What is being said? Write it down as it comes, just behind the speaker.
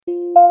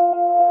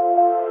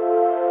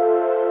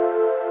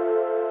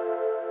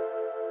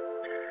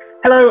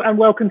Hello and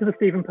welcome to the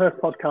Stephen Perse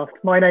podcast.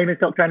 My name is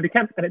Dr. Andy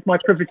Kemp and it's my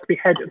privilege to be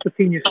head of the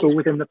senior school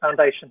within the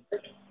foundation.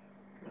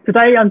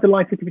 Today I'm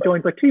delighted to be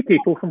joined by two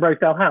people from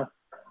Rosedale House,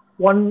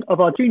 one of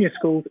our junior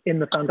schools in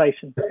the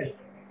foundation.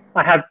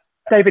 I have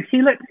David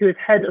Hewlett, who is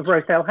head of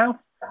Rosedale House,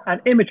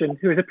 and Imogen,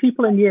 who is a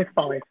pupil in year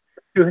 5,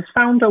 who has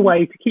found a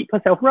way to keep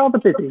herself rather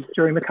busy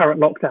during the current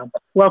lockdown.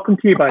 Welcome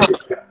to you both.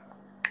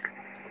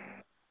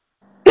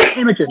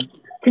 Imogen,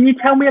 can you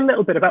tell me a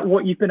little bit about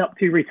what you've been up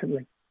to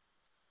recently?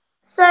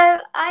 So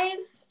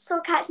I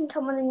saw Captain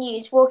Tom on the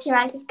news walking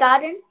around his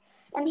garden,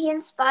 and he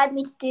inspired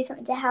me to do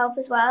something to help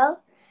as well.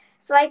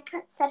 So I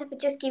set up a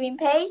Just Giving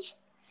page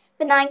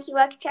for 9 key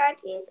worker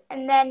charities,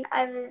 and then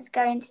I was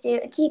going to do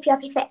a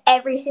Keepie for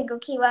every single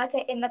key worker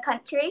in the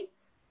country.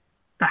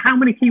 So how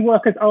many key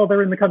workers are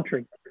there in the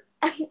country?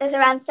 There's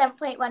around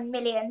 7.1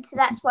 million, so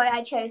that's why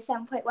I chose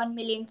 7.1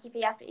 million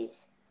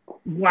Keepie.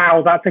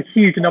 Wow, that's a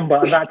huge number,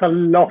 and that's a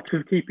lot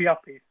of Keepie.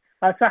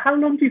 So how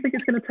long do you think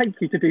it's going to take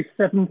you to do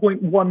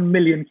 7.1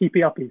 million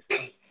Keepie?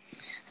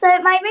 So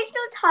my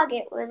original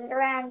target was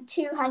around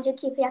 200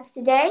 Keepie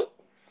a day.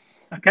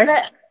 Okay.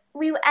 But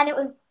we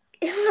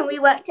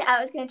worked it out,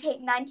 it was going to take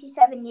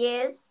 97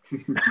 years.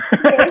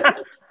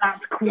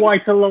 That's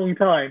quite a long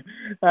time.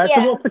 Yeah.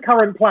 So what's the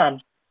current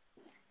plan?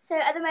 So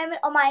at the moment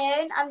on my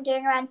own, I'm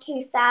doing around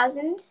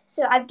 2,000.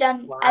 So I've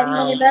done a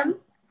minimum.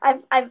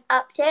 I've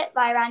upped it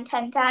by around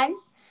 10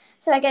 times.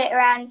 So I get it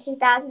around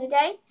 2,000 a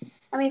day.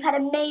 And we've had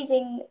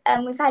amazing,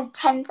 we've had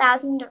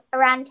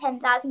around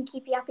 10,000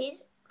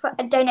 Keepie for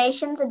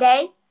donations a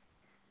day.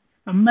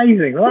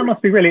 Amazing. Well, that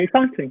must be really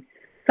exciting.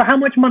 So how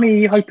much money are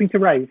you hoping to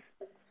raise?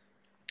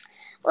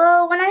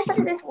 Well, when I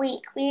started this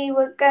week, we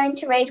were going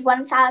to raise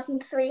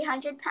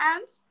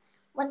 £1,300.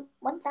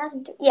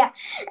 1,000, yeah.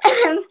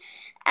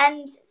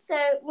 And so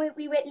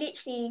we were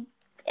literally,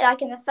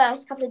 like in the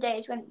first couple of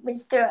days when we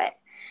was through it.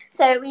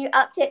 So we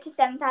upped it to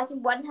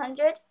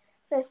 7,100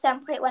 for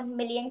 7.1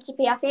 million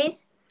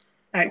Keepie.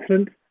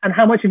 Excellent. And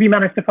how much have you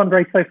managed to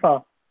fundraise so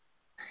far?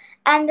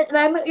 And at the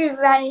moment, we've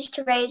managed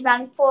to raise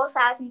around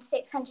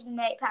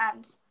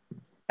 £4,608.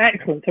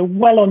 Excellent. So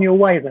well on your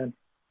way then.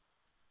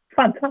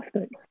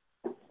 Fantastic.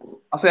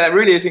 I'll say that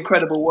really is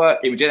incredible work,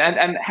 Imogen.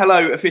 And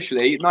hello,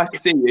 officially. Nice to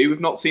see you.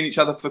 We've not seen each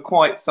other for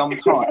quite some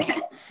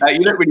time. You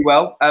look really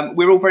well.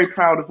 We're all very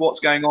proud of what's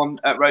going on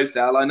at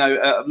Rosedale. I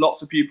know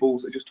lots of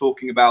pupils are just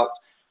talking about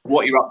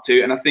what you're up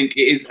to, and I think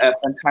it is a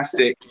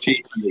fantastic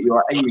achievement that you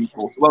are aiming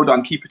for. So well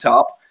done. Keep it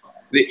up.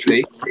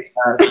 Literally,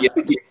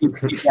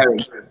 keep going.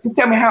 Just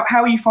tell me, how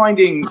are you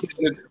finding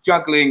sort of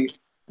juggling,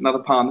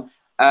 another pun,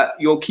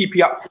 your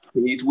Keepie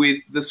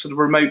with the sort of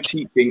remote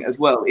teaching as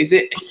well? Is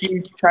it a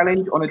huge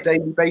challenge on a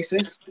daily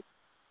basis?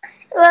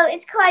 Well,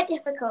 it's quite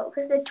difficult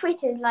because the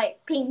Twitter's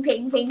like ping,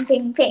 ping, ping,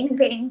 ping, ping,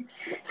 ping,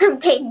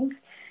 ping,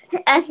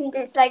 and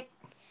it's like,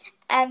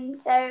 and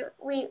so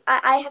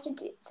I have to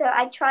do. So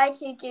I try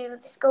to do the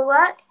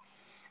schoolwork,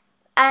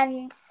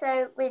 and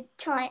so me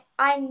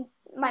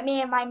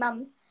and my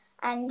mum.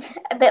 And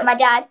a bit of my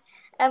dad,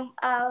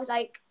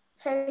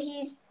 so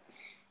he's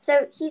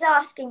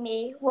asking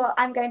me what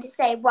I'm going to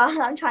say while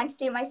I'm trying to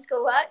do my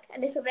schoolwork, a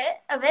little bit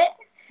of it.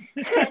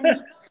 And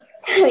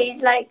so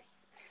he's like,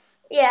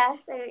 yeah,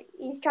 so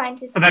he's trying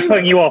to. And they're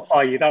putting you off,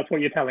 are you? That's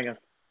what you're telling us.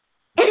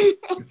 A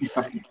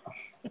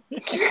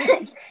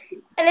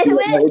little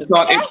bit.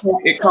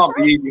 It can't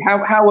be easy.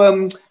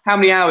 How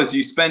many hours are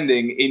you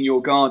spending in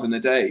your garden a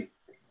day?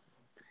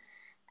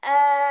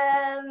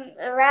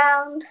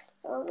 Around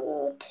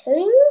 2,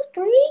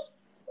 3.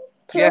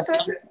 Yeah.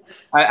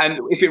 And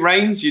if it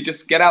rains, you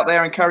just get out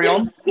there and carry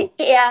on?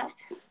 Yeah.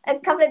 A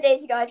couple of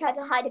days ago, I tried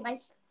to hide in my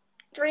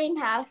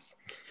greenhouse.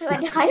 I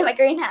went to hide in my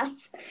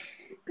greenhouse.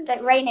 It's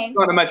like raining. I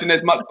can't imagine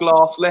there's much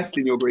glass left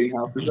in your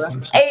greenhouse, is there?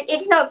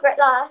 It's not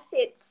glass,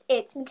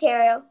 it's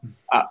material.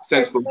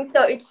 Sensible. So we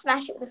thought we'd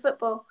smash it with a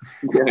football.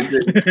 Yeah,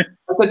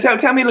 so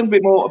tell me a little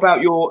bit more about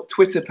your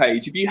Twitter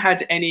page. Have you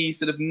had any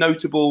sort of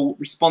notable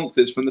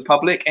responses from the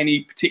public?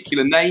 Any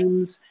particular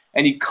names?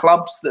 Any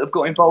clubs that have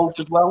got involved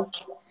as well?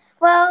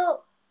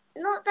 Well,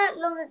 not that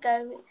long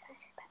ago.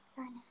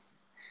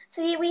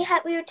 So we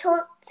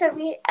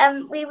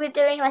were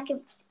doing like a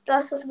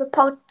sort of a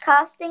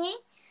podcast thingy,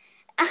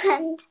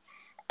 and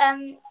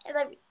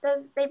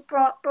they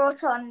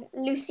brought on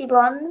Lucy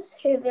Bronze,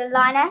 who's the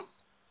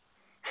lioness,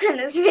 and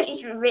it was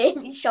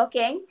really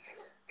shocking.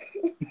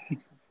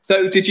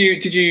 So did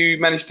you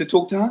manage to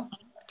talk to her?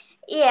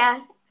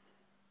 Yeah.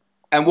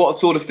 And what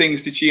sort of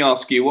things did she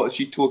ask you? What was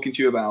she talking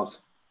to you about?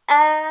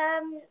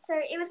 So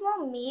it was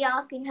more me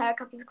asking her a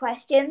couple of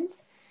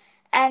questions,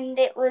 and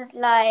it was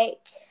like,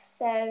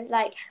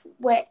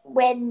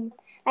 when,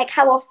 like,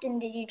 how often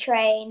did you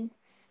train,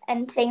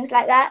 and things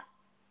like that.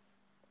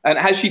 And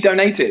has she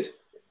donated?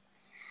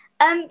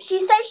 She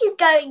says she's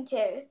going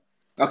to.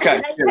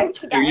 Okay.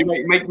 You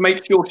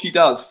make sure she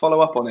does.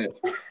 Follow up on it.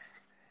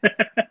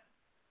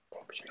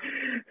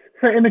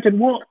 So, Imogen,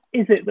 what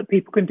is it that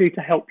people can do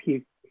to help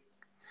you?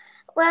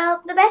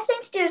 Well, the best thing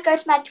to do is go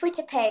to my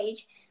Twitter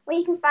page, where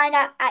you can find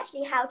out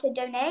actually how to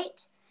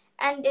donate.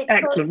 And it's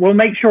Excellent. called, We'll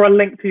make sure a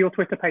link to your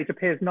Twitter page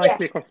appears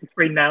nicely across the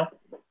screen now.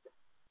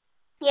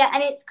 yeah,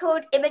 and it's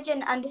called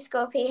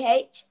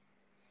Imogen_PH.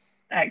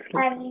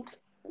 Excellent.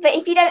 But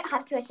if you don't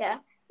have Twitter,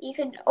 you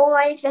can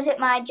always visit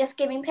my Just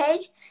Giving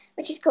page,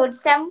 which is called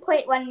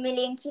 7.1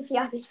 million Keepie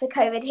Uppies for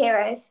COVID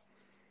Heroes.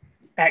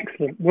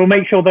 Excellent. We'll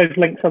make sure those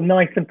links are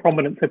nice and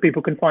prominent so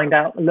people can find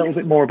out a little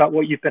bit more about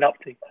what you've been up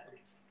to.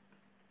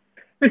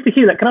 Mr.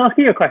 Hewlett, can I ask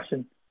you a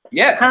question?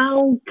 Yes.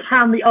 How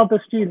can the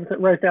other students at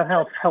Rosedale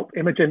House help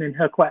Imogen in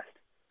her quest?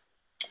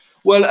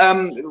 Well,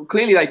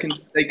 clearly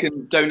they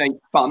can donate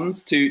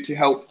funds to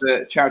help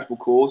the charitable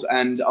cause,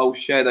 and I'll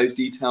share those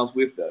details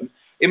with them.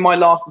 In my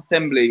last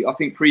assembly, I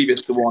think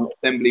previous to one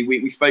assembly,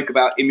 we spoke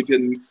about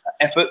Imogen's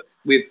efforts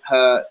with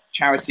her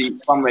charity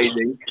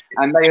fundraising,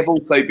 and they have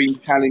also been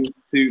challenged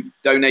to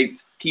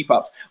donate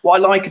keep-ups.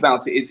 What I like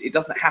about it is it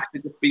doesn't have to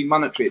just be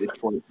monetary at this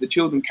point. So the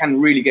children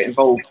can really get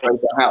involved with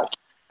Rosedale House.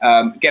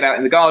 Get out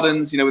in the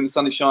gardens, when the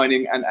sun is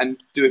shining, and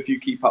do a few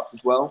keep-ups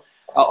as well.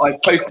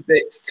 I've posted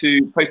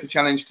the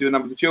challenge to a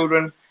number of the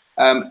children,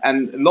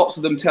 and lots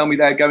of them tell me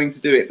they're going to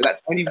do it, but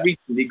that's only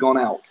recently gone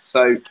out.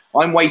 So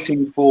I'm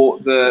waiting for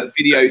the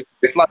videos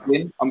to flood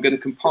in. I'm going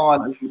to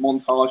compile a little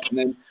montage and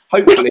then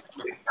hopefully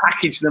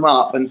package them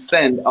up and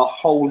send a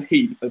whole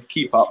heap of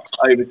keep-ups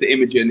over to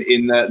Imogen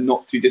in the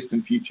not too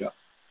distant future.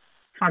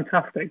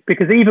 Fantastic,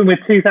 because even with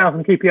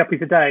 2,000 Keepie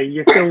Uppies a day,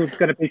 you're still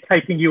going to be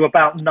taking you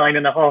about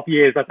 9.5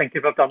 years, I think,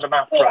 if I've done the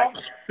maths right.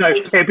 So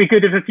it'd be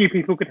good if a few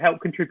people could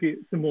help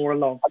contribute some more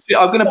along.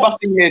 I'm going to butt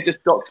in here,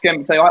 just Dr. Kemp,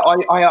 and say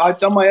I've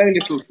done my own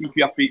little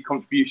Keepie Uppie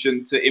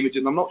contribution to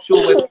Imogen. I'm not sure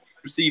whether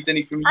I've received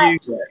any from you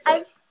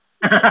yet.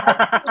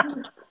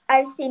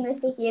 I've seen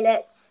Mr.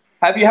 Hewlett's.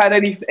 Have you had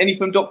any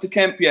from Dr.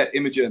 Kemp yet,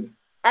 Imogen?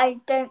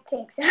 I don't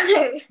think so.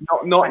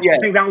 Not yet. I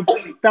think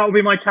that will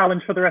be my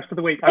challenge for the rest of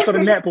the week. I've got a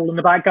netball in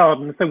the back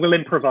garden, so we'll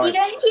improvise. You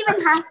don't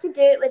even have to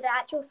do it with the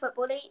actual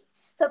football.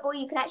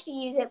 You can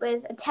actually use it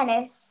with a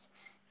tennis,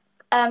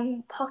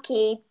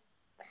 hockey.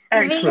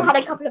 We've even had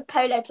a couple of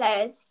polo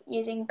players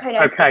using polo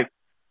sticks. Okay.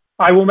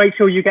 I will make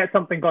sure you get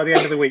something by the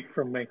end of the week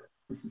from me.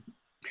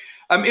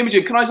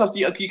 Imogen, can I just ask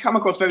you, you come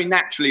across very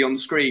naturally on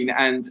screen,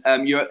 and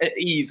you're at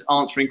ease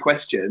answering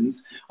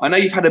questions. I know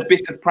you've had a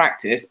bit of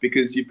practice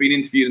because you've been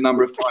interviewed a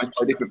number of times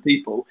by different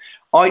people.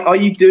 Are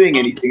you doing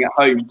anything at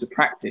home to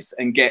practice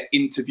and get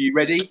interview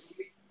ready?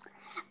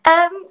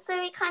 So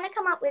we kind of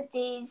come up with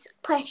these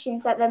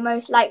questions that they're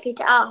most likely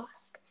to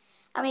ask,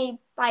 and we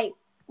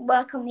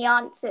work on the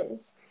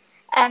answers.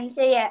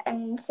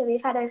 So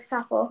we've had a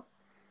couple.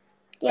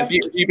 Yes.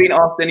 Have you been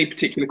asked any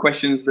particular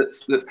questions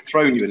that's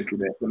thrown you a little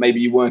bit that maybe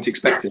you weren't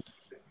expecting?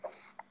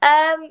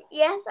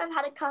 Yes, I've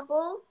had a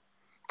couple,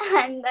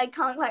 and I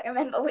can't quite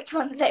remember which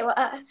ones they were.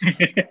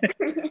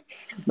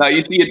 No,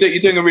 you're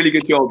doing a really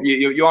good job.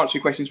 You answer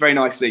your questions very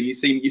nicely. You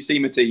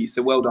seem at ease,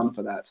 so well done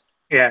for that.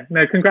 Yeah,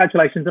 no,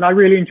 congratulations. And I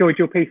really enjoyed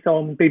your piece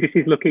on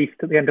BBC's Look East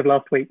at the end of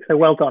last week, so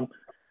well done.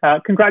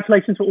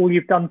 Congratulations for all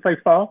you've done so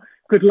far.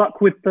 Good luck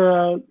with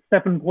the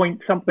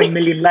 7-point-something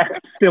million left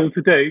still to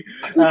do.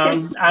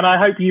 And I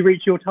hope you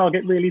reach your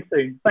target really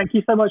soon. Thank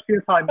you so much for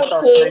your time this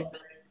afternoon.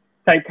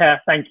 Take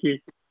care. Thank you.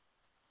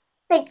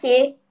 Thank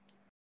you.